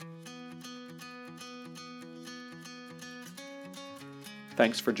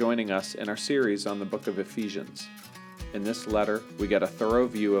Thanks for joining us in our series on the book of Ephesians. In this letter, we get a thorough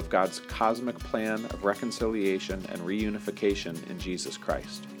view of God's cosmic plan of reconciliation and reunification in Jesus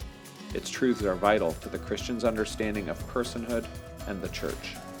Christ. Its truths are vital to the Christian's understanding of personhood and the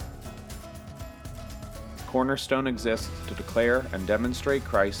church. Cornerstone exists to declare and demonstrate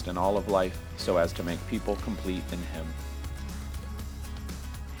Christ in all of life so as to make people complete in Him.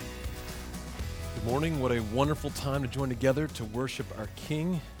 Good morning. What a wonderful time to join together to worship our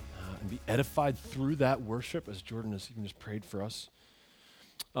King and be edified through that worship as Jordan has even just prayed for us.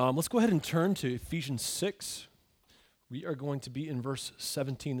 Let's go ahead and turn to Ephesians 6. We are going to be in verse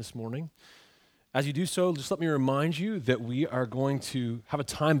 17 this morning. As you do so, just let me remind you that we are going to have a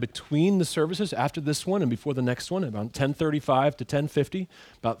time between the services after this one and before the next one, about 10:35 to 10:50,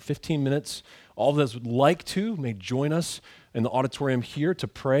 about 15 minutes. All of those would like to may join us in the auditorium here to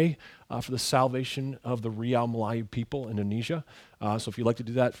pray for the salvation of the Riau Melayu people in Indonesia. So if you'd like to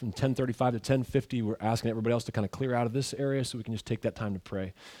do that from 10:35 to 10:50, we're asking everybody else to kind of clear out of this area so we can just take that time to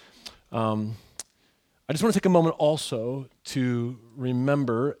pray. I just want to take a moment also to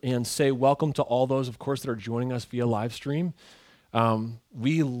remember and say welcome to all those, of course, that are joining us via live stream.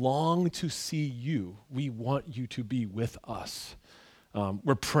 We long to see you. We want you to be with us.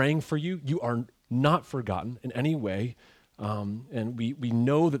 We're praying for you. You are not forgotten in any way. And we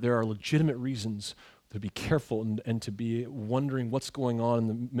know that there are legitimate reasons to be careful and to be wondering what's going on in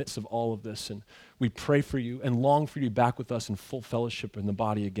the midst of all of this. And we pray for you and long for you to be back with us in full fellowship in the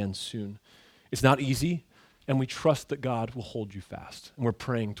body again soon. It's not easy, and we trust that God will hold you fast, and we're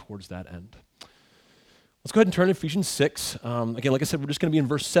praying towards that end. Let's go ahead and turn to Ephesians 6. Again, like I said, we're just going to be in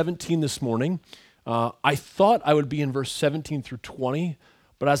verse 17 this morning. I thought I would be in verse 17 through 20,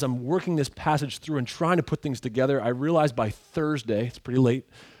 but as I'm working this passage through and trying to put things together, I realized by Thursday, it's pretty late,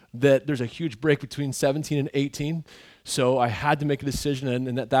 that there's a huge break between 17 and 18, so I had to make a decision,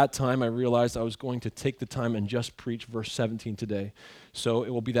 and at that time I realized I was going to take the time and just preach verse 17 today. So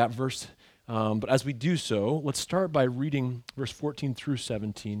it will be that verse. But as we do so, let's start by reading verse 14 through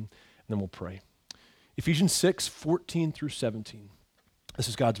 17, and then we'll pray. Ephesians 6, 14 through 17. This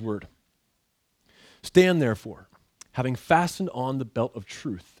is God's word. Stand therefore, having fastened on the belt of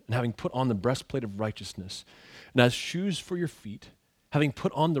truth, and having put on the breastplate of righteousness, and as shoes for your feet, having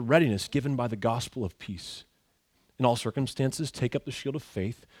put on the readiness given by the gospel of peace. In all circumstances, take up the shield of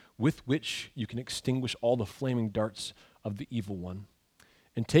faith, with which you can extinguish all the flaming darts of the evil one.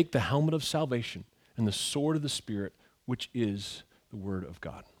 And take the helmet of salvation and the sword of the Spirit, which is the word of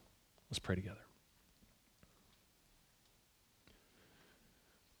God. Let's pray together.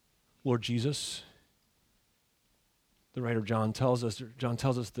 Lord Jesus, the writer John tells us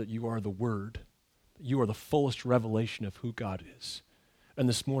that you are the Word, that you are the fullest revelation of who God is. And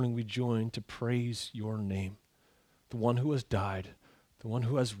this morning we join to praise your name, the one who has died, the one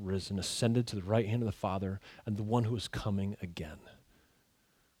who has risen, ascended to the right hand of the Father, and the one who is coming again.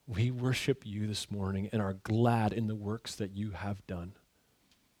 We worship you this morning and are glad in the works that you have done.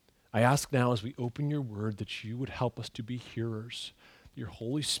 I ask now as we open your word that you would help us to be hearers, that your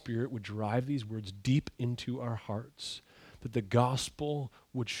Holy Spirit would drive these words deep into our hearts, that the gospel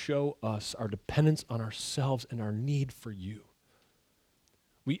would show us our dependence on ourselves and our need for you.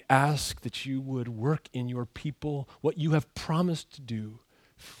 We ask that you would work in your people what you have promised to do,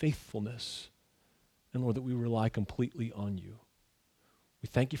 faithfulness, and Lord, that we rely completely on you. We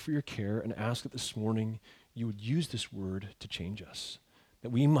thank you for your care and ask that this morning you would use this word to change us,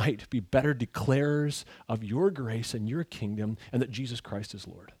 that we might be better declarers of your grace and your kingdom, and that Jesus Christ is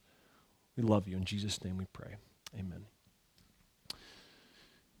Lord. We love you. In Jesus' name we pray. Amen.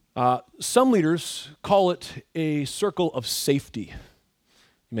 Some leaders call it a circle of safety.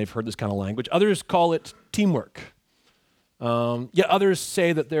 You may have heard this kind of language. Others call it teamwork. Yet others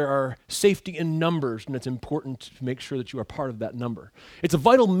say that there are safety in numbers, and it's important to make sure that you are part of that number. It's a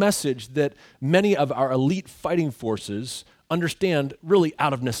vital message that many of our elite fighting forces understand really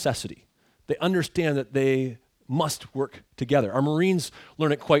out of necessity. They understand that they must work together. Our Marines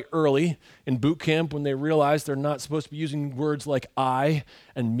learn it quite early in boot camp when they realize they're not supposed to be using words like I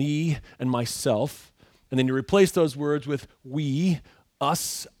and me and myself, and then you replace those words with we,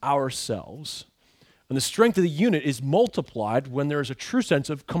 us, ourselves. And the strength of the unit is multiplied when there is a true sense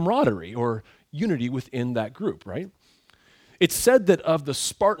of camaraderie or unity within that group, right? It's said that of the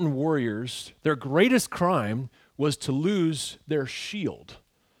Spartan warriors, their greatest crime was to lose their shield.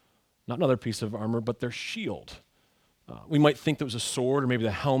 Not another piece of armor, but their shield. We might think that was a sword or maybe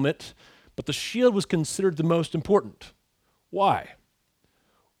the helmet, but the shield was considered the most important. Why?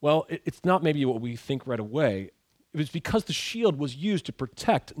 Well, it's not maybe what we think right away. It was because the shield was used to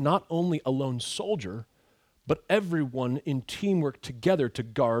protect not only a lone soldier, but everyone in teamwork together to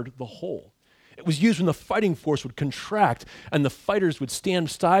guard the whole. It was used when the fighting force would contract and the fighters would stand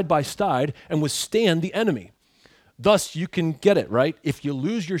side by side and withstand the enemy. Thus, you can get it, right? If you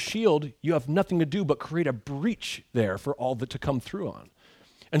lose your shield, you have nothing to do but create a breach there for all that to come through on.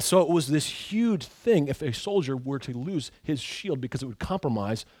 And so it was this huge thing if a soldier were to lose his shield because it would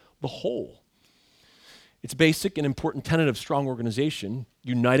compromise the whole. It's basic and important tenet of strong organization.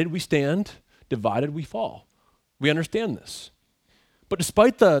 United we stand, divided we fall. We understand this. But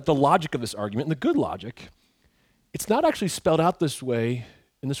despite the logic of this argument, and the good logic, it's not actually spelled out this way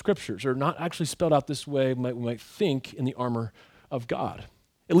in the scriptures, or not actually spelled out this way we might think in the armor of God,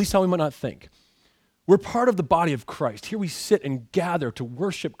 at least how we might not think. We're part of the body of Christ. Here we sit and gather to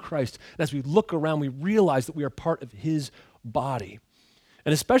worship Christ. And as we look around, we realize that we are part of his body.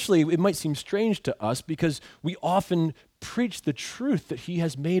 And especially, it might seem strange to us because we often preach the truth that he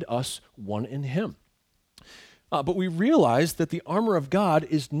has made us one in him. But we realize that the armor of God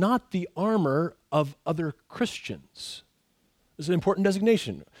is not the armor of other Christians. This is an important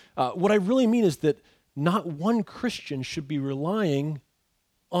designation. What I really mean is that not one Christian should be relying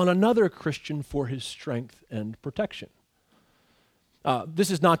on another Christian for his strength and protection.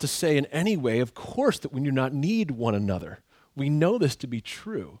 This is not to say in any way, of course, that we do not need one another. We know this to be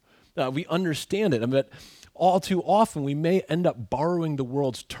true. We understand it. But all too often, we may end up borrowing the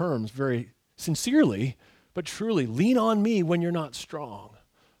world's terms very sincerely, but truly, lean on me when you're not strong.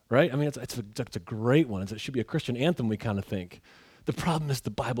 Right? I mean, it's a great one. It should be a Christian anthem, we kind of think. The problem is the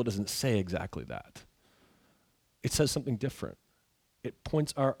Bible doesn't say exactly that. It says something different. It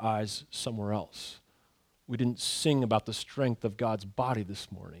points our eyes somewhere else. We didn't sing about the strength of God's body this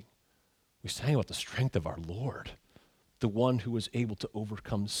morning. We sang about the strength of our Lord, the one who was able to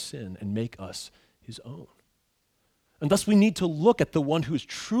overcome sin and make us his own. And thus we need to look at the one who is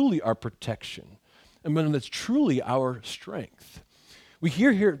truly our protection and one that's truly our strength. We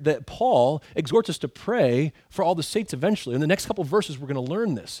hear here that Paul exhorts us to pray for all the saints eventually. In the next couple of verses, we're going to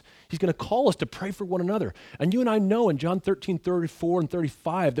learn this. He's going to call us to pray for one another. And you and I know in John 13:34 and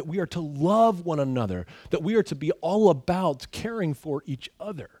 35 that we are to love one another, that we are to be all about caring for each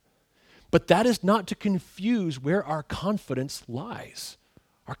other. But that is not to confuse where our confidence lies.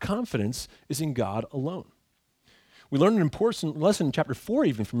 Our confidence is in God alone. We learned an important lesson in chapter 4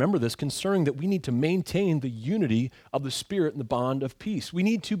 even, if you remember this, concerning that we need to maintain the unity of the Spirit and the bond of peace. We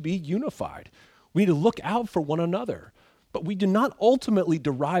need to be unified. We need to look out for one another. But we do not ultimately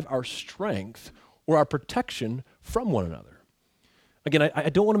derive our strength or our protection from one another. Again, I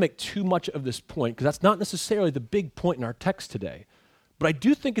don't want to make too much of this point because that's not necessarily the big point in our text today. But I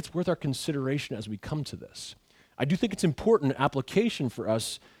do think it's worth our consideration as we come to this. I do think it's important application for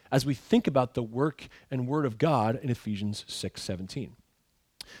us as we think about the work and word of God in Ephesians 6:17.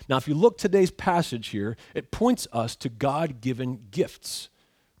 Now, if you look today's passage here, it points us to God-given gifts.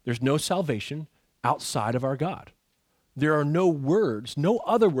 There's no salvation outside of our God. There are no words, no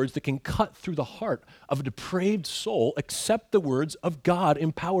other words that can cut through the heart of a depraved soul except the words of God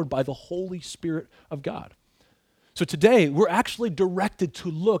empowered by the Holy Spirit of God. So today, we're actually directed to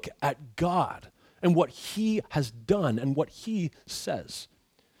look at God and what he has done and what he says.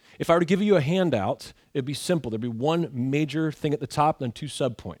 If I were to give you a handout, it'd be simple. There'd be one major thing at the top and then two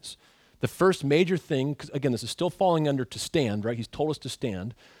subpoints. The first major thing, because again, this is still falling under to stand, right? He's told us to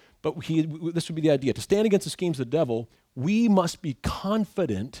stand, but this would be the idea. To stand against the schemes of the devil, we must be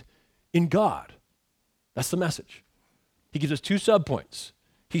confident in God. That's the message. He gives us two subpoints.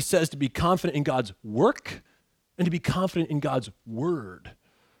 He says to be confident in God's work and to be confident in God's word.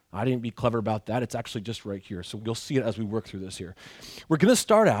 I didn't be clever about that. It's actually just right here. So you'll see it as we work through this here. We're going to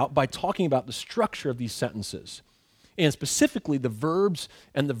start out by talking about the structure of these sentences, and specifically the verbs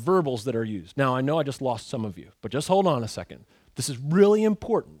and the verbals that are used. Now, I know I just lost some of you, but just hold on a second. This is really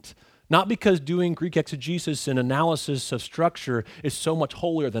important. Not because doing Greek exegesis and analysis of structure is so much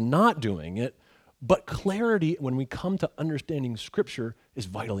holier than not doing it, but clarity when we come to understanding Scripture is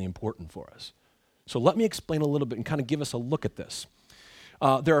vitally important for us. So let me explain a little bit and kind of give us a look at this.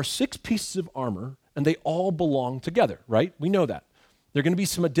 There are 6 pieces of armor, and they all belong together, right? We know that. There are going to be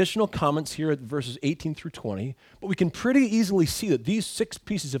some additional comments here at verses 18 through 20, but we can pretty easily see that these 6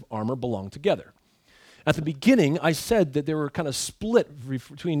 pieces of armor belong together. At the beginning, I said that they were kind of split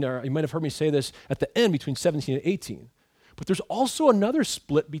between, you might have heard me say this at the end, between 17 and 18. But there's also another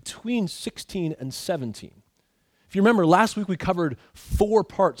split between 16 and 17. If you remember, last week we covered 4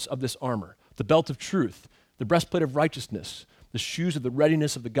 parts of this armor: the belt of truth, the breastplate of righteousness, the shoes of the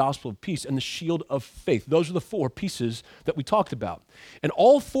readiness of the gospel of peace, and the shield of faith. Those are the 4 pieces that we talked about. And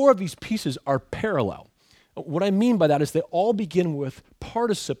all 4 of these pieces are parallel. What I mean by that is they all begin with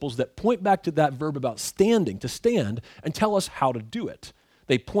participles that point back to that verb about standing, to stand, and tell us how to do it.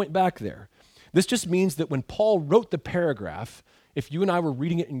 They point back there. This just means that when Paul wrote the paragraph, if you and I were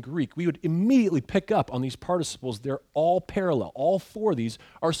reading it in Greek, we would immediately pick up on these participles. They're all parallel. All four of these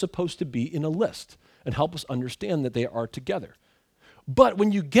are supposed to be in a list and help us understand that they are together. But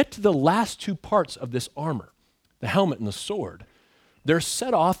when you get to the last two parts of this armor, the helmet and the sword, they're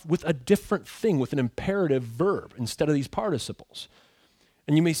set off with a different thing, with an imperative verb instead of these participles.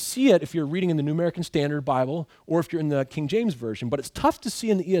 And you may see it if you're reading in the New American Standard Bible or if you're in the King James Version, but it's tough to see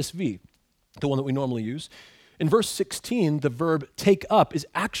in the ESV, the one that we normally use. In verse 16, the verb take up is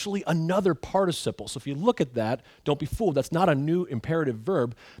actually another participle. So if you look at that, don't be fooled. That's not a new imperative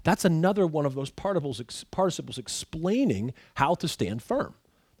verb. That's another one of those participles explaining how to stand firm.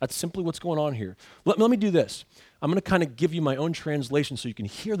 That's simply what's going on here. Let me do this. I'm going to kind of give you my own translation so you can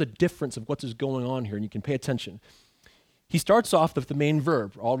hear the difference of what is going on here and you can pay attention. He starts off with the main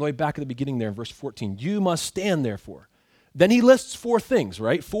verb, all the way back at the beginning there in verse 14. You must stand, therefore. Then he lists four things,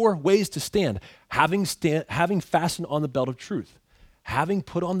 right? Four ways to stand. Having fastened on the belt of truth, having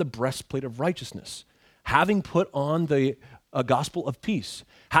put on the breastplate of righteousness, having put on the gospel of peace,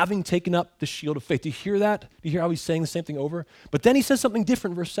 having taken up the shield of faith. Do you hear that? Do you hear how he's saying the same thing over? But then he says something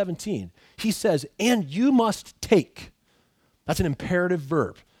different in verse 17. He says, and you must take. That's an imperative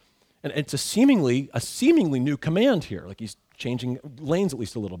verb. And it's a seemingly new command here, like he's changing lanes at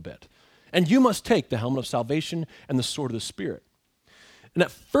least a little bit. And you must take the helmet of salvation and the sword of the Spirit. And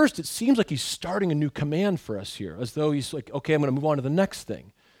at first, it seems like he's starting a new command for us here, as though he's like, okay, I'm going to move on to the next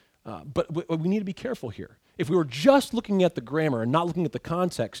thing. But we need to be careful here. If we were just looking at the grammar and not looking at the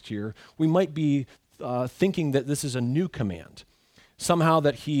context here, we might be thinking that this is a new command. Somehow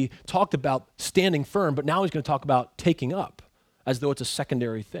that he talked about standing firm, but now he's going to talk about taking up, as though it's a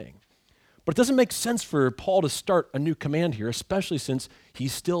secondary thing. But it doesn't make sense for Paul to start a new command here, especially since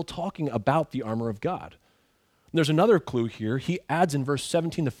he's still talking about the armor of God. And there's another clue here. He adds in verse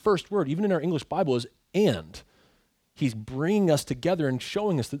 17, the first word, even in our English Bible, is and. He's bringing us together and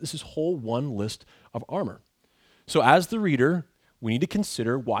showing us that this is whole one list of armor. So as the reader, we need to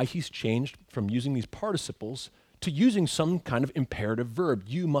consider why he's changed from using these participles to using some kind of imperative verb,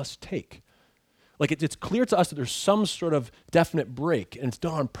 you must take. Like it's clear to us that there's some sort of definite break, and it's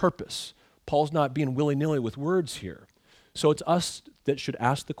done on purpose. Paul's not being willy-nilly with words here. So it's us that should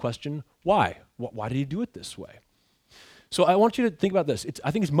ask the question, why? Why did he do it this way? So I want you to think about this.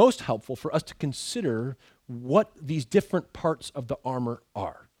 I think it's most helpful for us to consider what these different parts of the armor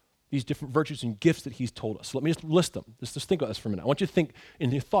are, these different virtues and gifts that he's told us. So let me just list them. Just think about this for a minute. I want you to think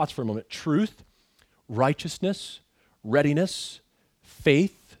in your thoughts for a moment. Truth, righteousness, readiness,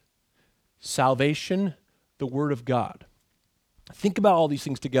 faith, salvation, the word of God. Think about all these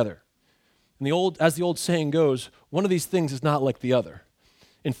things together. And as the old saying goes, one of these things is not like the other.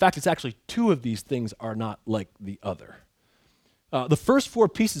 In fact, it's actually two of these things are not like the other. The first four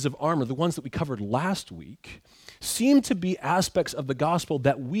pieces of armor, the ones that we covered last week, seem to be aspects of the gospel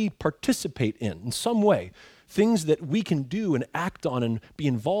that we participate in some way, things that we can do and act on and be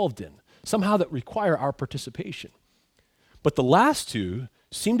involved in, somehow that require our participation. But the last two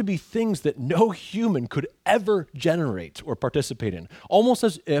seem to be things that no human could ever generate or participate in, almost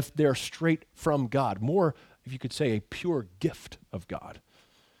as if they're straight from God, more, if you could say, a pure gift of God.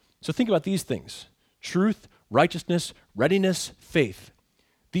 So think about these things: truth, righteousness, readiness, faith.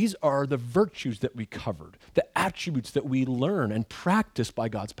 These are the virtues that we covered, the attributes that we learn and practice by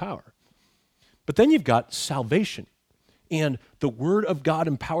God's power. But then you've got salvation and the word of God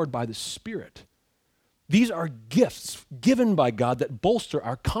empowered by the Spirit. These are gifts given by God that bolster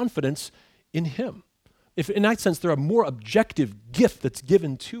our confidence in Him. If in that sense, they're a more objective gift that's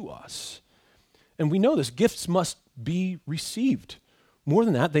given to us. And we know this, gifts must be received. More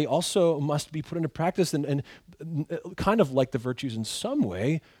than that, they also must be put into practice and kind of like the virtues in some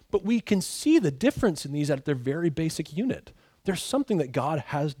way, but we can see the difference in these at their very basic unit. There's something that God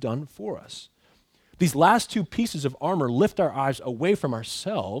has done for us. These last two pieces of armor lift our eyes away from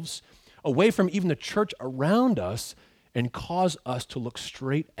ourselves, away from even the church around us, and cause us to look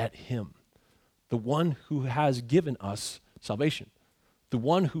straight at Him, the one who has given us salvation, the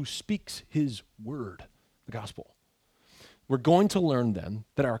one who speaks His word, the gospel. We're going to learn then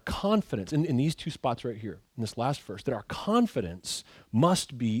that our confidence, in these two spots right here, in this last verse, that our confidence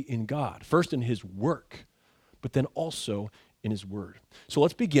must be in God, first in His work, but then also in His word. So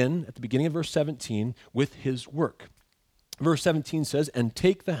let's begin at the beginning of verse 17 with His work. Verse 17 says, and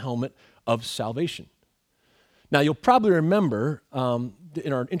take the helmet of salvation. Now, you'll probably remember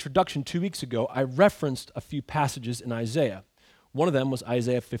in our introduction 2 weeks ago, I referenced a few passages in Isaiah. One of them was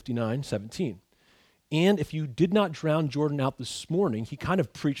Isaiah 59:17. And if you did not drown Jordan out this morning, he kind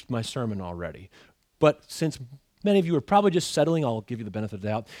of preached my sermon already. But since many of you are probably just settling, I'll give you the benefit of the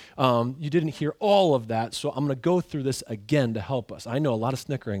doubt. You didn't hear all of that, so I'm going to go through this again to help us. I know a lot of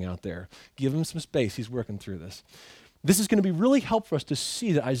snickering out there. Give him some space. He's working through this. This is going to be really helpful for us to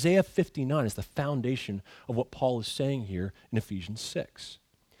see that Isaiah 59 is the foundation of what Paul is saying here in Ephesians 6.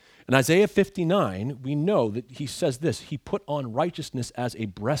 In Isaiah 59, we know that he says this: he put on righteousness as a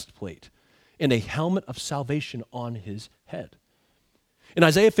breastplate and a helmet of salvation on his head. In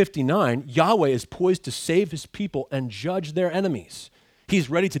Isaiah 59, Yahweh is poised to save his people and judge their enemies. He's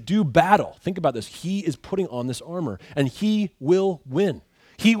ready to do battle. Think about this. He is putting on this armor, and he will win.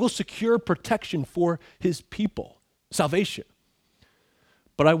 He will secure protection for his people, salvation.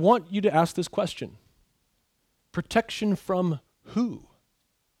 But I want you to ask this question: protection from who?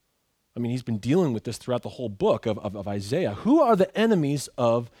 I mean, he's been dealing with this throughout the whole book of Isaiah. Who are the enemies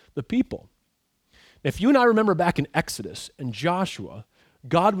of the people? If you and I remember back in Exodus and Joshua,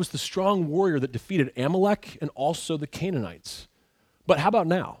 God was the strong warrior that defeated Amalek and also the Canaanites. But how about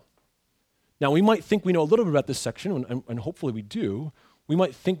now? Now, we might think we know a little bit about this section, and hopefully we do. We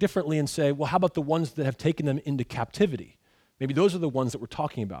might think differently and say, well, how about the ones that have taken them into captivity? Maybe those are the ones that we're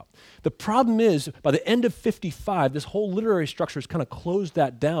talking about. The problem is, by the end of 55, this whole literary structure has kind of closed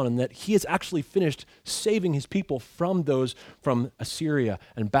that down, and that he has actually finished saving his people from those from Assyria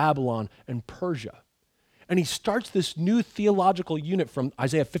and Babylon and Persia. And he starts this new theological unit from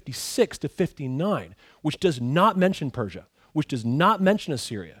Isaiah 56 to 59, which does not mention Persia, which does not mention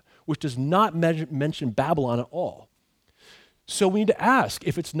Assyria, which does not mention Babylon at all. So we need to ask,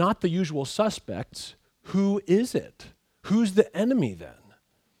 if it's not the usual suspects, who is it? Who's the enemy then?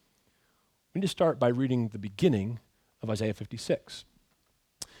 We need to start by reading the beginning of Isaiah 56.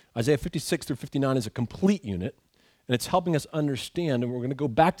 Isaiah 56 through 59 is a complete unit, and it's helping us understand, and we're going to go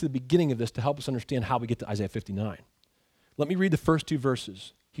back to the beginning of this to help us understand how we get to Isaiah 59. Let me read the first two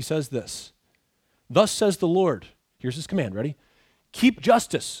verses. He says this: "Thus says the Lord," here's his command, ready? "Keep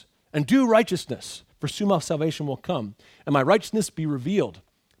justice and do righteousness, for soon my salvation will come, and my righteousness be revealed.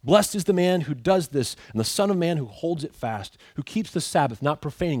 Blessed is the man who does this, and the Son of Man who holds it fast, who keeps the Sabbath, not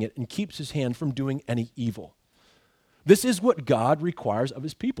profaning it, and keeps his hand from doing any evil." This is what God requires of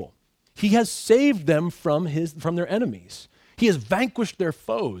his people. He has saved them from their enemies. He has vanquished their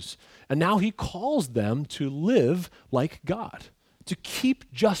foes, and now he calls them to live like God, to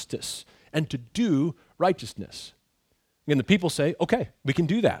keep justice and to do righteousness. And the people say, okay, we can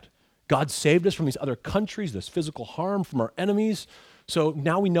do that. God saved us from these other countries, this physical harm from our enemies, so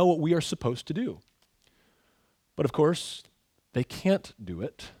now we know what we are supposed to do. But of course, they can't do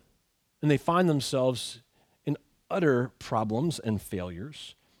it, and they find themselves in utter problems and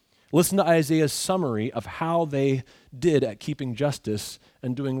failures. Listen to Isaiah's summary of how they did at keeping justice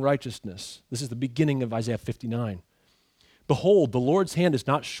and doing righteousness. This is the beginning of Isaiah 59. "Behold, the Lord's hand is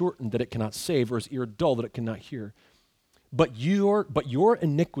not shortened that it cannot save, or his ear dull that it cannot hear. But your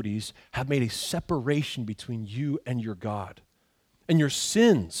iniquities have made a separation between you and your God, and your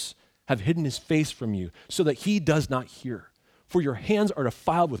sins have hidden his face from you, so that he does not hear. For your hands are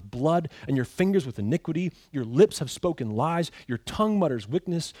defiled with blood, and your fingers with iniquity. Your lips have spoken lies. Your tongue mutters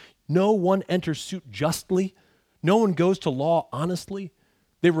wickedness. No one enters suit justly. No one goes to law honestly.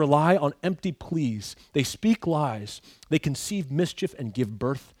 They rely on empty pleas. They speak lies. They conceive mischief and give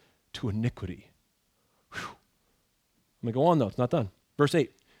birth to iniquity." Whew. I'm going to go on, though. It's not done. Verse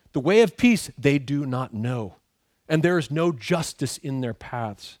 8. "The way of peace they do not know, and there is no justice in their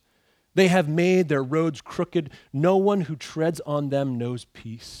paths. They have made their roads crooked. No one who treads on them knows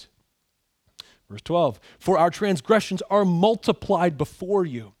peace." Verse 12, "For our transgressions are multiplied before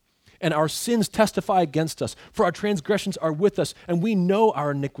you, and our sins testify against us. For our transgressions are with us, and we know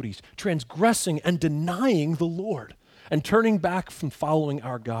our iniquities, transgressing and denying the Lord, and turning back from following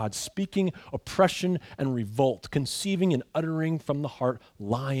our God, speaking oppression and revolt, conceiving and uttering from the heart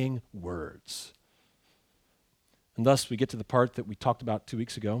lying words." And thus we get to the part that we talked about 2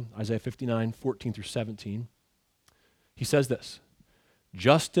 weeks ago, Isaiah 59, 14 through 17. He says this: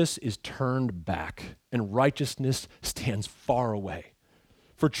 "Justice is turned back, and righteousness stands far away.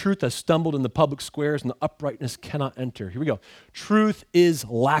 For truth has stumbled in the public squares, and the uprightness cannot enter." Here we go. "Truth is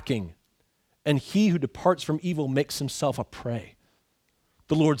lacking, and he who departs from evil makes himself a prey.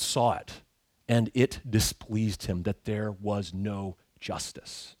 The Lord saw it, and it displeased him that there was no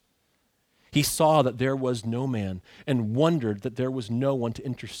justice. He saw that there was no man, and wondered that there was no one to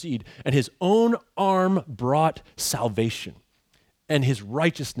intercede. And his own arm brought salvation, and his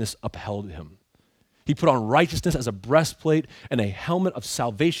righteousness upheld him. He put on righteousness as a breastplate and a helmet of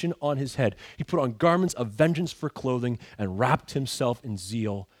salvation on his head. He put on garments of vengeance for clothing and wrapped himself in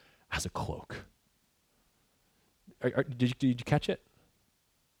zeal as a cloak." Did you catch it?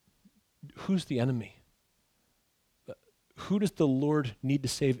 Who's the enemy? Who does the Lord need to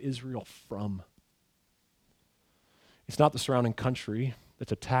save Israel from? It's not the surrounding country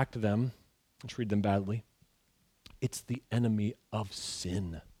that's attacked them and treated them badly. It's the enemy of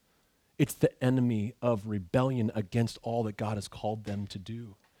sin. It's the enemy of rebellion against all that God has called them to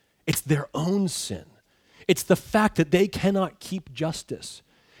do. It's their own sin. It's the fact that they cannot keep justice.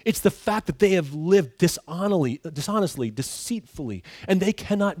 It's the fact that they have lived dishonestly, deceitfully, and they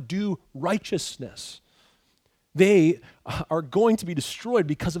cannot do righteousness. They are going to be destroyed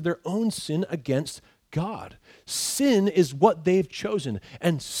because of their own sin against God. Sin is what they've chosen,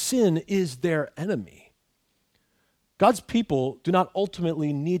 and sin is their enemy. God's people do not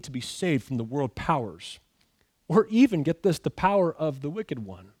ultimately need to be saved from the world powers, or even, get this, the power of the wicked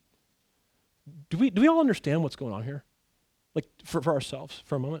one. Do we all understand what's going on here? Like for ourselves,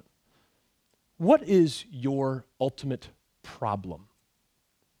 for a moment. What is your ultimate problem?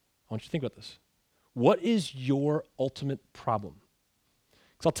 I want you to think about this. What is your ultimate problem?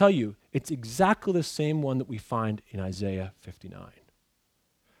 Because I'll tell you, it's exactly the same one that we find in Isaiah 59.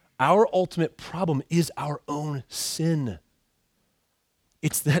 Our ultimate problem is our own sin.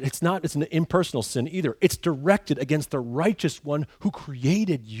 It's an impersonal sin either. It's directed against the righteous one who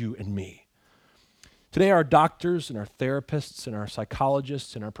created you and me. Today, our doctors and our therapists and our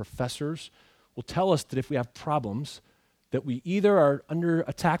psychologists and our professors will tell us that if we have problems, that we either are under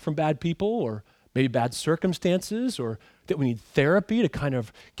attack from bad people or maybe bad circumstances, or that we need therapy to kind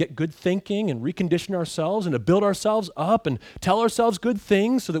of get good thinking and recondition ourselves and to build ourselves up and tell ourselves good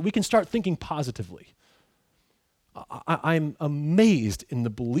things so that we can start thinking positively. I'm amazed in the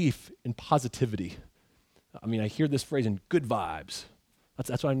belief in positivity. I mean, I hear this phrase in good vibes.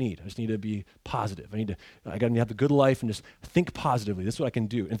 That's what I need. I just need to be positive. I got to have the good life and just think positively. That's what I can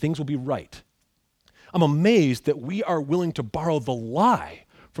do, and things will be right. I'm amazed that we are willing to borrow the lie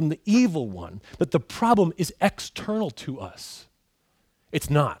from the evil one, that the problem is external to us. It's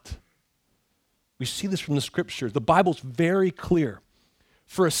not. We see this from the scriptures. The Bible's very clear.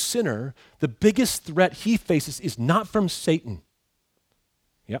 For a sinner, the biggest threat he faces is not from Satan.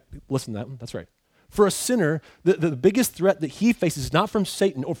 Yep, listen to that one. That's right. For a sinner, the biggest threat that he faces is not from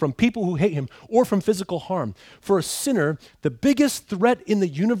Satan or from people who hate him or from physical harm. For a sinner, the biggest threat in the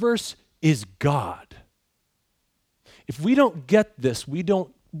universe is God. If we don't get this, we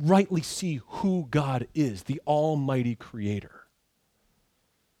don't rightly see who God is, the Almighty Creator.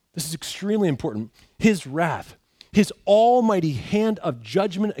 This is extremely important. His wrath, His almighty hand of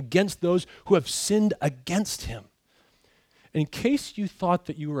judgment against those who have sinned against Him. And in case you thought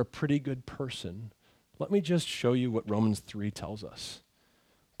that you were a pretty good person, let me just show you what Romans 3 tells us.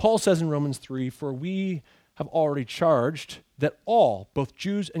 Paul says in Romans 3, "For we have already charged that all, both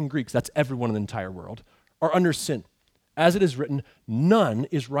Jews and Greeks," that's everyone in the entire world, "are under sin. As it is written, none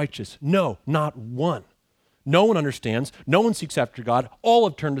is righteous. No, not one. No one understands. No one seeks after God. All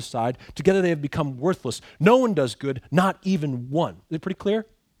have turned aside. Together they have become worthless. No one does good, not even one." Is it pretty clear?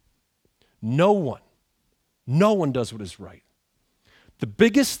 No one. No one does what is right. The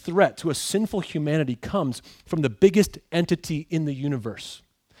biggest threat to a sinful humanity comes from the biggest entity in the universe.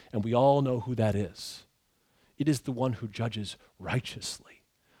 And we all know who that is. It is the one who judges righteously,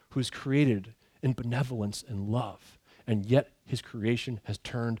 who is created in benevolence and love, and yet his creation has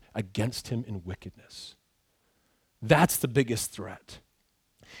turned against him in wickedness. That's the biggest threat.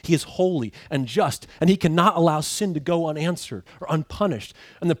 He is holy and just, and he cannot allow sin to go unanswered or unpunished.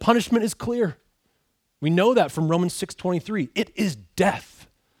 And the punishment is clear. We know that from Romans 6:23. It is death.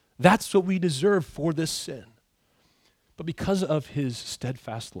 That's what we deserve for this sin. But because of his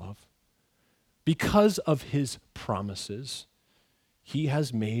steadfast love, because of his promises, he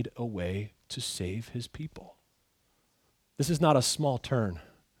has made a way to save his people. This is not a small turn.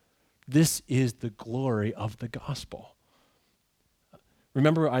 This is the glory of the gospel.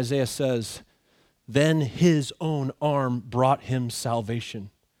 Remember, Isaiah says, "Then his own arm brought him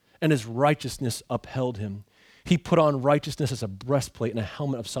salvation, and his righteousness upheld him. He put on righteousness as a breastplate and a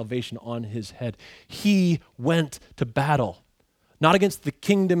helmet of salvation on his head. He went to battle, not against the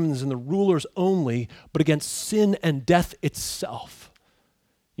kingdoms and the rulers only, but against sin and death itself."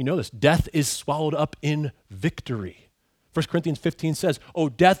 You know this, death is swallowed up in victory. 1 Corinthians 15 says, "O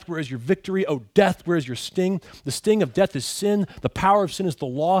death, where is your victory? O death, where is your sting? The sting of death is sin. The power of sin is the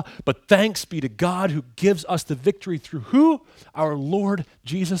law. But thanks be to God who gives us the victory through" who? Our Lord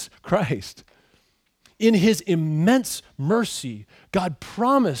Jesus Christ. In his immense mercy, God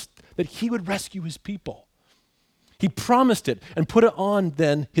promised that he would rescue his people. He promised it and put it on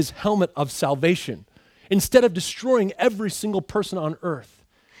then his helmet of salvation. Instead of destroying every single person on earth,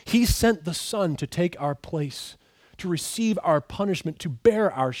 he sent the Son to take our place, to receive our punishment, to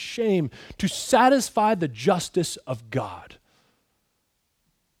bear our shame, to satisfy the justice of God.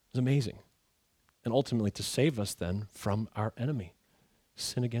 It's amazing. And ultimately to save us then from our enemy,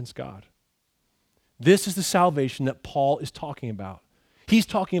 sin against God. This is the salvation that Paul is talking about. He's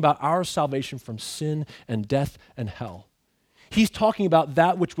talking about our salvation from sin and death and hell. He's talking about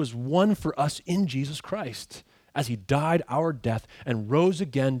that which was won for us in Jesus Christ as he died our death and rose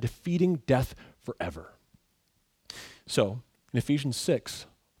again, defeating death forever. So, in Ephesians 6,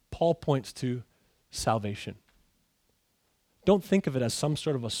 Paul points to salvation. Don't think of it as some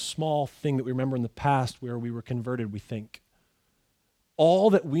sort of a small thing that we remember in the past where we were converted, we think. All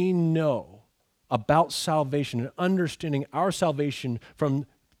that we know about salvation and understanding our salvation from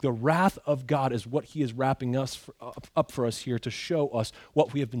the wrath of God is what he is wrapping up for us here to show us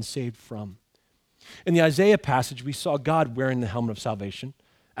what we have been saved from. In the Isaiah passage, we saw God wearing the helmet of salvation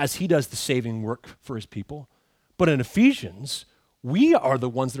as he does the saving work for his people. But in Ephesians, we are the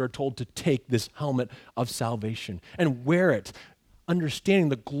ones that are told to take this helmet of salvation and wear it, understanding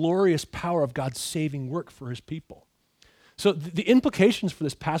the glorious power of God's saving work for his people. So the implications for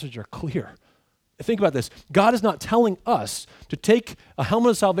this passage are clear. Think about this. God is not telling us to take a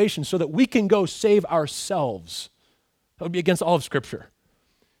helmet of salvation so that we can go save ourselves. That would be against all of Scripture.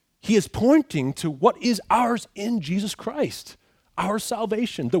 He is pointing to what is ours in Jesus Christ, our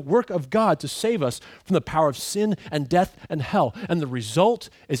salvation, the work of God to save us from the power of sin and death and hell. And the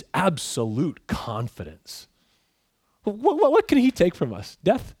result is absolute confidence. What can he take from us?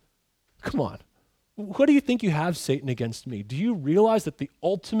 Death? Come on. What do you think you have, Satan, against me? Do you realize that the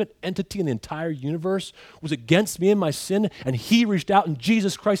ultimate entity in the entire universe was against me and my sin, and he reached out in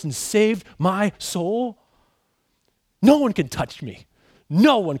Jesus Christ and saved my soul? No one can touch me.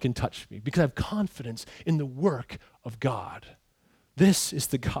 No one can touch me because I have confidence in the work of God. This is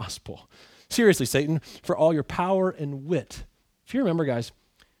the gospel. Seriously, Satan, for all your power and wit. If you remember, guys,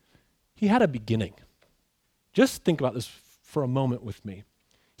 he had a beginning. Just think about this for a moment with me.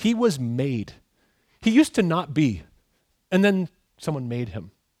 He was made. He used to not be, and then someone made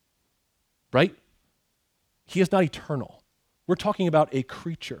him, right? He is not eternal. We're talking about a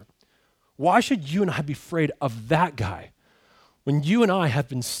creature. Why should you and I be afraid of that guy when you and I have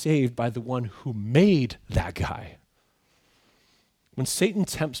been saved by the one who made that guy? When Satan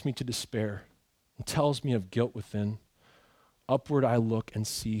tempts me to despair and tells me of guilt within, upward I look and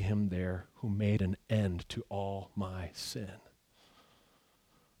see him there who made an end to all my sin.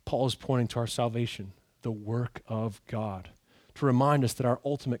 Paul is pointing to our salvation, the work of God, to remind us that our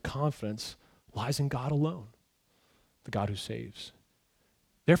ultimate confidence lies in God alone, the God who saves.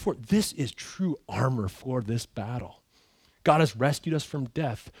 Therefore, this is true armor for this battle. God has rescued us from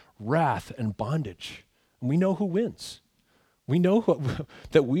death, wrath, and bondage, and we know who wins. We know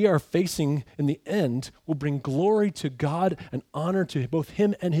that we are facing in the end will bring glory to God and honor to both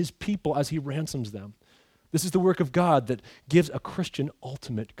him and his people as he ransoms them. This is the work of God that gives a Christian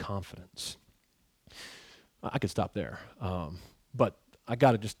ultimate confidence. I could stop there, but I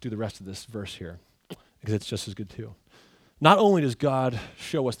got to just do the rest of this verse here because it's just as good too. Not only does God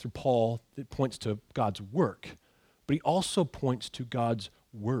show us through Paul, it points to God's work, but he also points to God's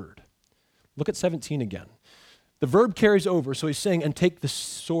word. Look at 17 again. The verb carries over, so he's saying, and take the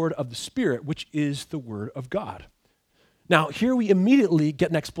sword of the Spirit, which is the word of God. Now, here we immediately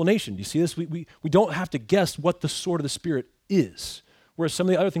get an explanation. Do you see this? We don't have to guess what the sword of the Spirit is, whereas some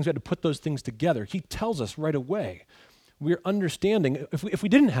of the other things, we had to put those things together. He tells us right away. We're understanding. If we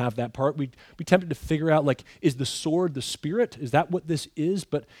didn't have that part, we'd be tempted to figure out, like, is the sword the Spirit? Is that what this is?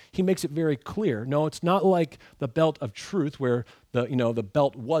 But he makes it very clear. No, it's not like the belt of truth where the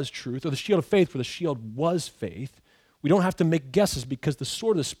belt was truth, or the shield of faith where the shield was faith. We don't have to make guesses because the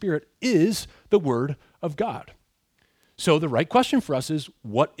sword of the Spirit is the word of God. So the right question for us is,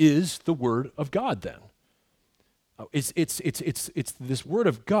 what is the word of God then? It's this word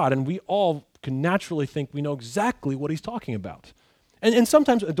of God, and we all can naturally think we know exactly what he's talking about. And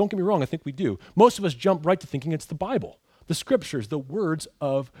sometimes, don't get me wrong, I think we do. Most of us jump right to thinking it's the Bible, the scriptures, the words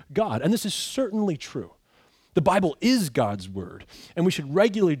of God. And this is certainly true. The Bible is God's word, and we should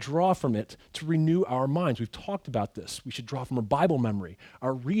regularly draw from it to renew our minds. We've talked about this. We should draw from our Bible memory,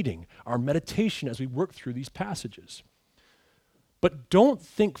 our reading, our meditation as we work through these passages. But don't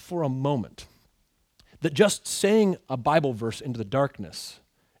think for a moment that just saying a Bible verse into the darkness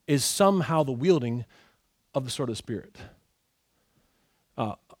is somehow the wielding of the sword of the Spirit.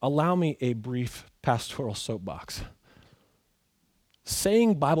 Allow me a brief pastoral soapbox.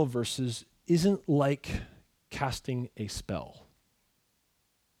 Saying Bible verses isn't like casting a spell.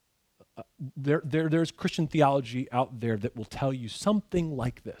 There's Christian theology out there that will tell you something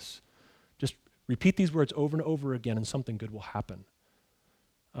like this. Just Repeat these words over and over again, and something good will happen.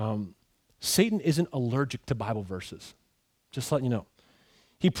 Satan isn't allergic to Bible verses. Just letting you know.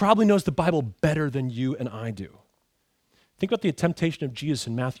 He probably knows the Bible better than you and I do. Think about the temptation of Jesus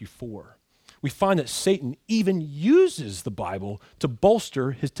in Matthew 4. We find that Satan even uses the Bible to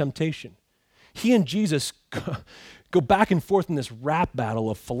bolster his temptation. He and Jesus go back and forth in this rap battle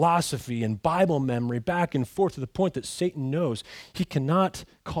of philosophy and Bible memory, back and forth to the point that Satan knows he cannot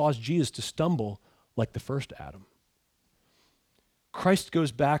cause Jesus to stumble like the first Adam. Christ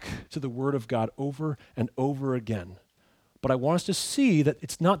goes back to the Word of God over and over again. But I want us to see that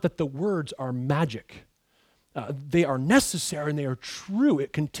it's not that the words are magic. They are necessary and they are true.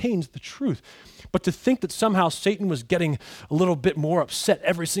 It contains the truth. But to think that somehow Satan was getting a little bit more upset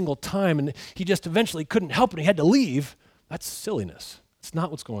every single time and he just eventually couldn't help it and he had to leave, that's silliness. It's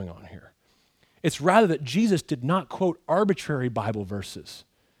not what's going on here. It's rather that Jesus did not quote arbitrary Bible verses.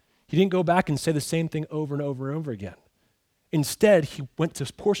 He didn't go back and say the same thing over and over and over again. Instead, he went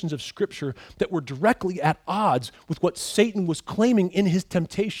to portions of Scripture that were directly at odds with what Satan was claiming in his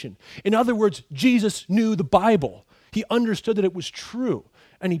temptation. In other words, Jesus knew the Bible. He understood that it was true,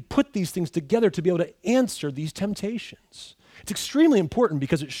 and he put these things together to be able to answer these temptations. It's extremely important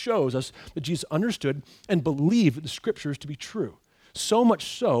because it shows us that Jesus understood and believed the Scriptures to be true, so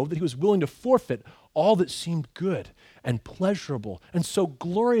much so that he was willing to forfeit all that seemed good and pleasurable and so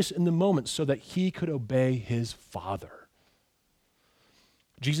glorious in the moment so that he could obey his Father.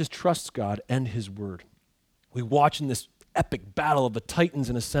 Jesus trusts God and his word. We watch in this epic battle of the Titans,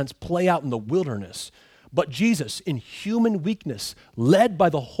 in a sense, play out in the wilderness. But Jesus, in human weakness, led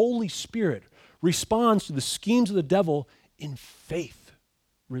by the Holy Spirit, responds to the schemes of the devil in faith,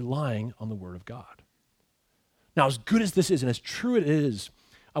 relying on the word of God. Now, as good as this is, and as true it is,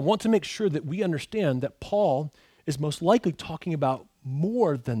 I want to make sure that we understand that Paul is most likely talking about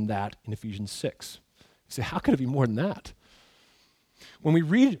more than that in Ephesians 6. You say, how could it be more than that? When we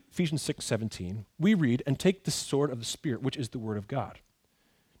read Ephesians 6:17, we read, and take the sword of the Spirit, which is the word of God.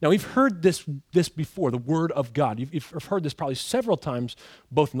 Now, we've heard this before, the word of God. You've heard this probably several times,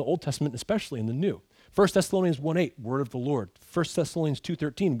 both in the Old Testament and especially in the New. 1 Thessalonians 1:8, word of the Lord. 1 Thessalonians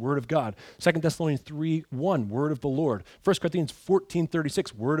 2:13, word of God. 2 Thessalonians 3:1, word of the Lord. 1 Corinthians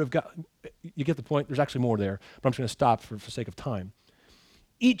 14:36, word of God. You get the point. There's actually more there, but I'm just going to stop for sake of time.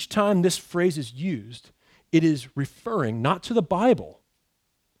 Each time this phrase is used, it is referring not to the Bible,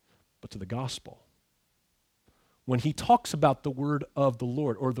 but to the gospel. When he talks about the word of the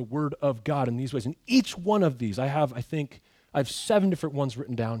Lord or the word of God in these ways, and each one of these, I have 7 different ones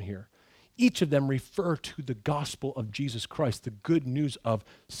written down here. Each of them refer to the gospel of Jesus Christ, the good news of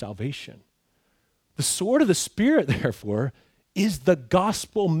salvation. The sword of the Spirit, therefore, is the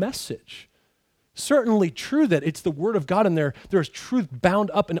gospel message. Certainly true that it's the word of God and there's truth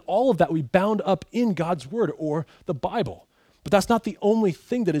bound up, and all of that we bound up in God's word or the Bible. But that's not the only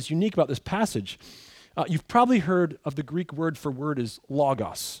thing that is unique about this passage. You've probably heard of the Greek word for word is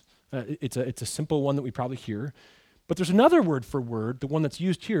logos. It's a simple one that we probably hear. But there's another word for word, the one that's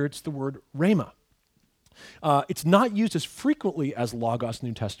used here, it's the word rhema. It's not used as frequently as logos in the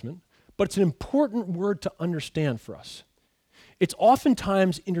New Testament, but it's an important word to understand for us. It's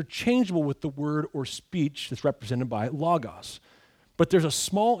oftentimes interchangeable with the word or speech that's represented by logos. But there's a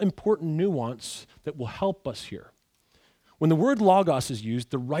small important nuance that will help us here. When the word logos is used,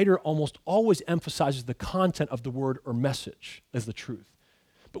 the writer almost always emphasizes the content of the word or message as the truth.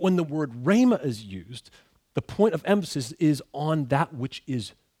 But when the word rhema is used, the point of emphasis is on that which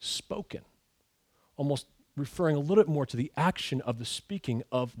is spoken, almost referring a little bit more to the action of the speaking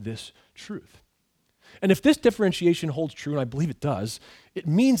of this truth. And if this differentiation holds true, and I believe it does, it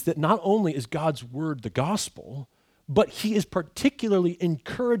means that not only is God's word the gospel, but he is particularly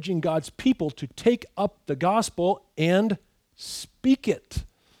encouraging God's people to take up the gospel and speak it,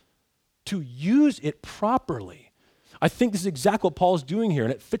 to use it properly. I think this is exactly what Paul is doing here,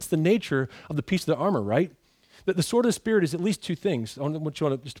 and it fits the nature of the piece of the armor, right? That the sword of the Spirit is at least two things. I want you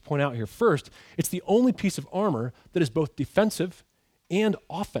to just point out here. First, it's the only piece of armor that is both defensive and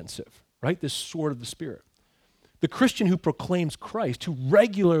offensive, right? This sword of the Spirit. The Christian who proclaims Christ, who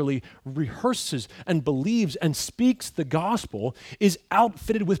regularly rehearses and believes and speaks the gospel, is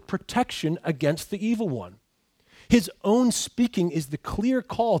outfitted with protection against the evil one. His own speaking is the clear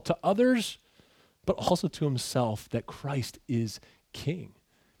call to others, but also to himself, that Christ is King.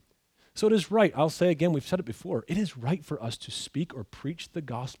 So it is right, I'll say again, we've said it before, it is right for us to speak or preach the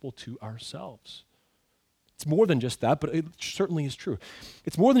gospel to ourselves. It's more than just that, but it certainly is true.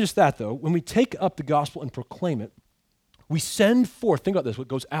 It's more than just that, though. When we take up the gospel and proclaim it, we send forth, think about this, what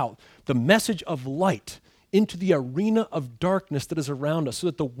goes out, the message of light into the arena of darkness that is around us so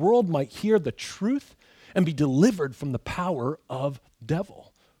that the world might hear the truth and be delivered from the power of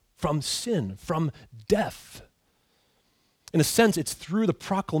devil, from sin, from death. In a sense, it's through the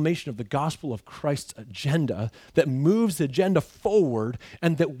proclamation of the gospel of Christ's agenda that moves the agenda forward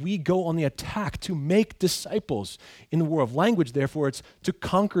and that we go on the attack to make disciples. In the war of language, therefore, it's to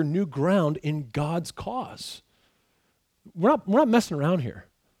conquer new ground in God's cause. We're not messing around here.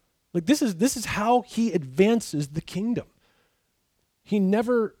 Like this is how he advances the kingdom. He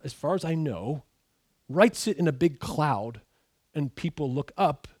never, as far as I know, writes it in a big cloud and people look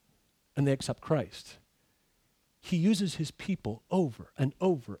up and they accept Christ. He uses his people over and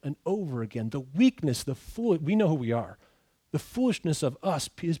over and over again. The weakness, we know who we are. The foolishness of us,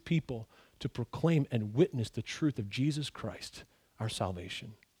 his people, to proclaim and witness the truth of Jesus Christ, our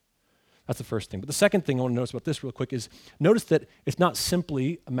salvation. That's the first thing. But the second thing I want to notice about this real quick is notice that it's not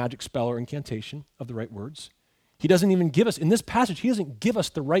simply a magic spell or incantation of the right words. He doesn't even give us, in this passage, he doesn't give us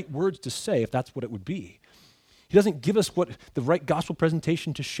the right words to say, if that's what it would be. He doesn't give us the right gospel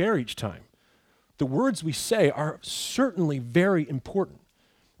presentation to share each time. The words we say are certainly very important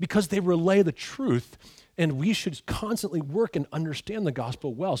because they relay the truth, and we should constantly work and understand the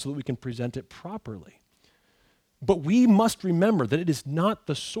gospel well so that we can present it properly. But we must remember that it is not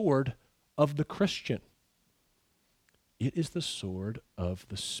the sword of the Christian. It is the sword of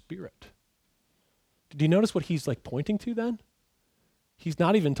the Spirit. Did you notice what he's pointing to then? He's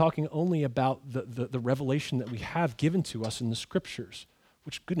not even talking only about the revelation that we have given to us in the scriptures,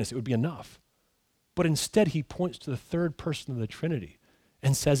 which, goodness, it would be enough. But instead, he points to the third person of the Trinity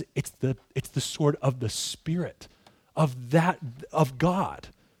and says it's the sword of the Spirit, of God,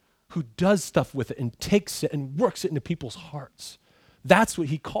 who does stuff with it and takes it and works it into people's hearts. That's what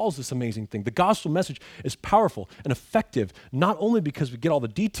he calls this amazing thing. The gospel message is powerful and effective, not only because we get all the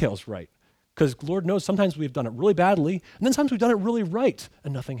details right, because Lord knows sometimes we've done it really badly, and then sometimes we've done it really right,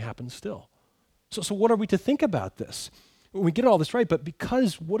 and nothing happens still. So what are we to think about this? We get all this right, but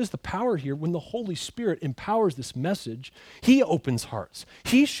because what is the power here? When the Holy Spirit empowers this message, he opens hearts.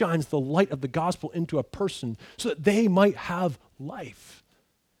 He shines the light of the gospel into a person so that they might have life.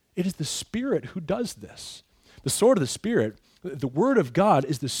 It is the Spirit who does this. The sword of the Spirit, the Word of God,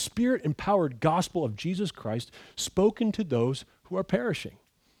 is the Spirit-empowered gospel of Jesus Christ spoken to those who are perishing.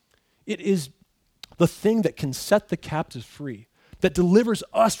 It is the thing that can set the captives free, that delivers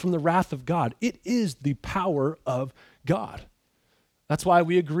us from the wrath of God. It is the power of God. That's why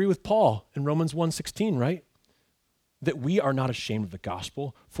we agree with Paul in Romans 1:16, right? That we are not ashamed of the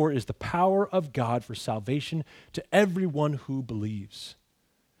gospel, for it is the power of God for salvation to everyone who believes.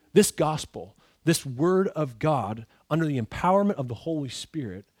 This gospel, this word of God, under the empowerment of the Holy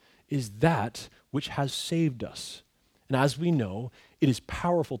Spirit, is that which has saved us. And as we know, it is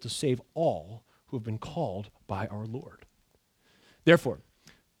powerful to save all who have been called by our Lord. Therefore,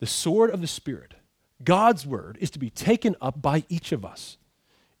 the sword of the Spirit, God's word, is to be taken up by each of us.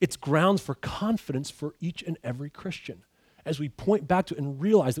 It's grounds for confidence for each and every Christian as we point back to it and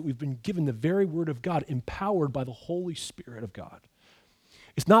realize that we've been given the very word of God, empowered by the Holy Spirit of God.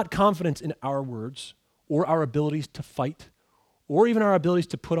 It's not confidence in our words or our abilities to fight or even our abilities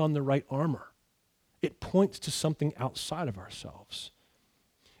to put on the right armor. It points to something outside of ourselves.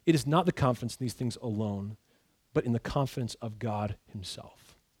 It is not the confidence in these things alone, but in the confidence of God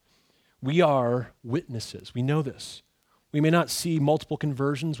himself. We are witnesses. We know this. We may not see multiple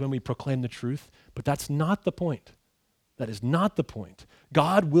conversions when we proclaim the truth, but that's not the point. That is not the point.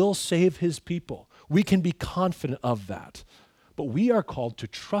 God will save his people. We can be confident of that. But we are called to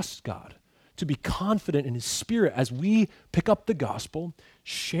trust God, to be confident in his Spirit as we pick up the gospel,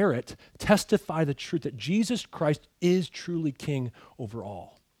 share it, testify the truth that Jesus Christ is truly King over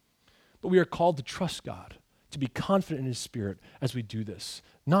all. But we are called to trust God, to be confident in his Spirit as we do this,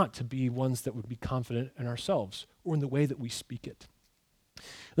 not to be ones that would be confident in ourselves or in the way that we speak it.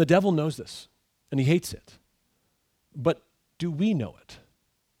 The devil knows this, and he hates it. But do we know it?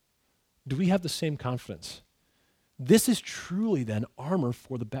 Do we have the same confidence? This is truly then armor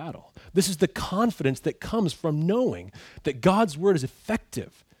for the battle. This is the confidence that comes from knowing that God's word is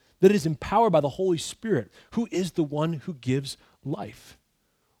effective, that it is empowered by the Holy Spirit, who is the one who gives life.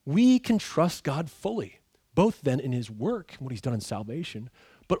 We can trust God fully, both then in his work, what he's done in salvation,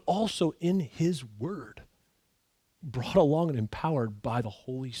 but also in his word, brought along and empowered by the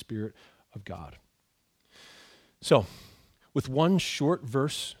Holy Spirit of God. So, with one short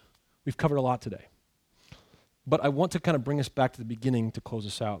verse, we've covered a lot today. But I want to kind of bring us back to the beginning to close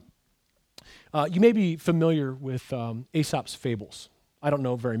us out. You may be familiar with Aesop's fables. I don't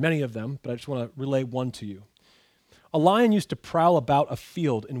know very many of them, but I just want to relay one to you. A lion used to prowl about a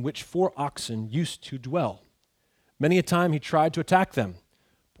field in which 4 oxen used to dwell. Many a time he tried to attack them,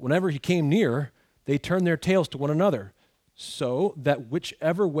 but whenever he came near, they turned their tails to one another, so that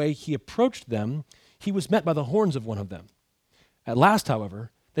whichever way he approached them, he was met by the horns of one of them. At last,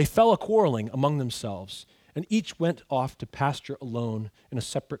 however, they fell a-quarreling among themselves, and each went off to pasture alone in a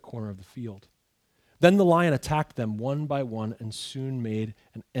separate corner of the field. Then the lion attacked them one by one and soon made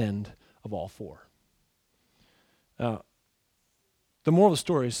an end of all 4. The moral of the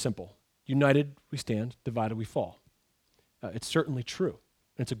story is simple. United we stand, divided we fall. It's certainly true.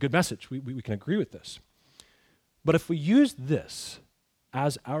 And it's a good message. We can agree with this. But if we use this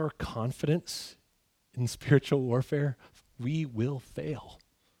as our confidence in spiritual warfare, we will fail.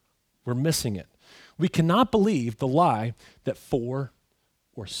 We're missing it. We cannot believe the lie that 4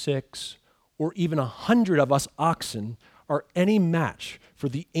 or 6 or even 100 of us oxen are any match for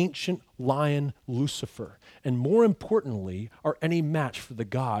the ancient lion Lucifer, and more importantly, are any match for the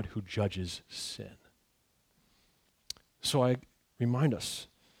God who judges sin. So I remind us,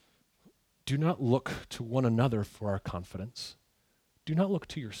 do not look to one another for our confidence. Do not look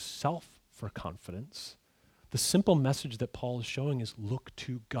to yourself for confidence. The simple message that Paul is showing is look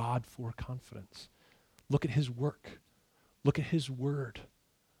to God for confidence. Look at his work. Look at his word.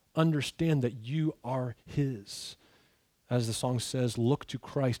 Understand that you are his. As the song says, look to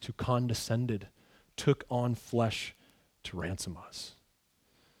Christ who condescended, took on flesh to ransom us.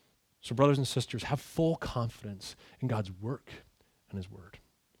 So brothers and sisters, have full confidence in God's work and his word.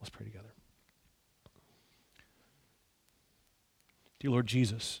 Let's pray together. Dear Lord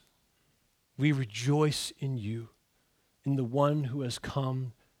Jesus, we rejoice in you, in the one who has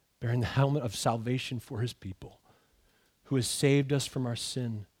come bearing the helmet of salvation for his people, who has saved us from our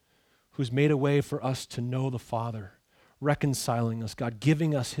sin, who has made a way for us to know the Father, reconciling us, God,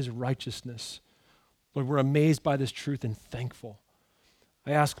 giving us his righteousness. Lord, we're amazed by this truth and thankful.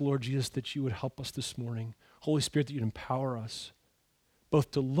 I ask, Lord Jesus, that you would help us this morning. Holy Spirit, that you'd empower us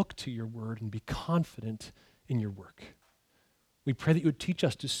both to look to your word and be confident in your work. We pray that you would teach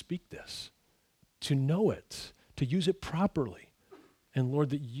us to speak this, to know it, to use it properly. And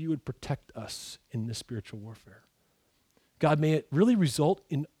Lord, that you would protect us in this spiritual warfare. God, may it really result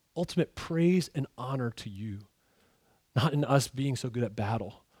in ultimate praise and honor to you, not in us being so good at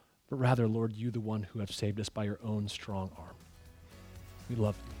battle, but rather, Lord, you the one who have saved us by your own strong arm. We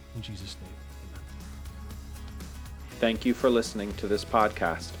love you. In Jesus' name, amen. Thank you for listening to this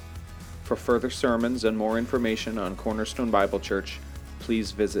podcast. For further sermons and more information on Cornerstone Bible Church,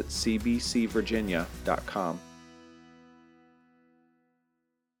 please visit cbcvirginia.com.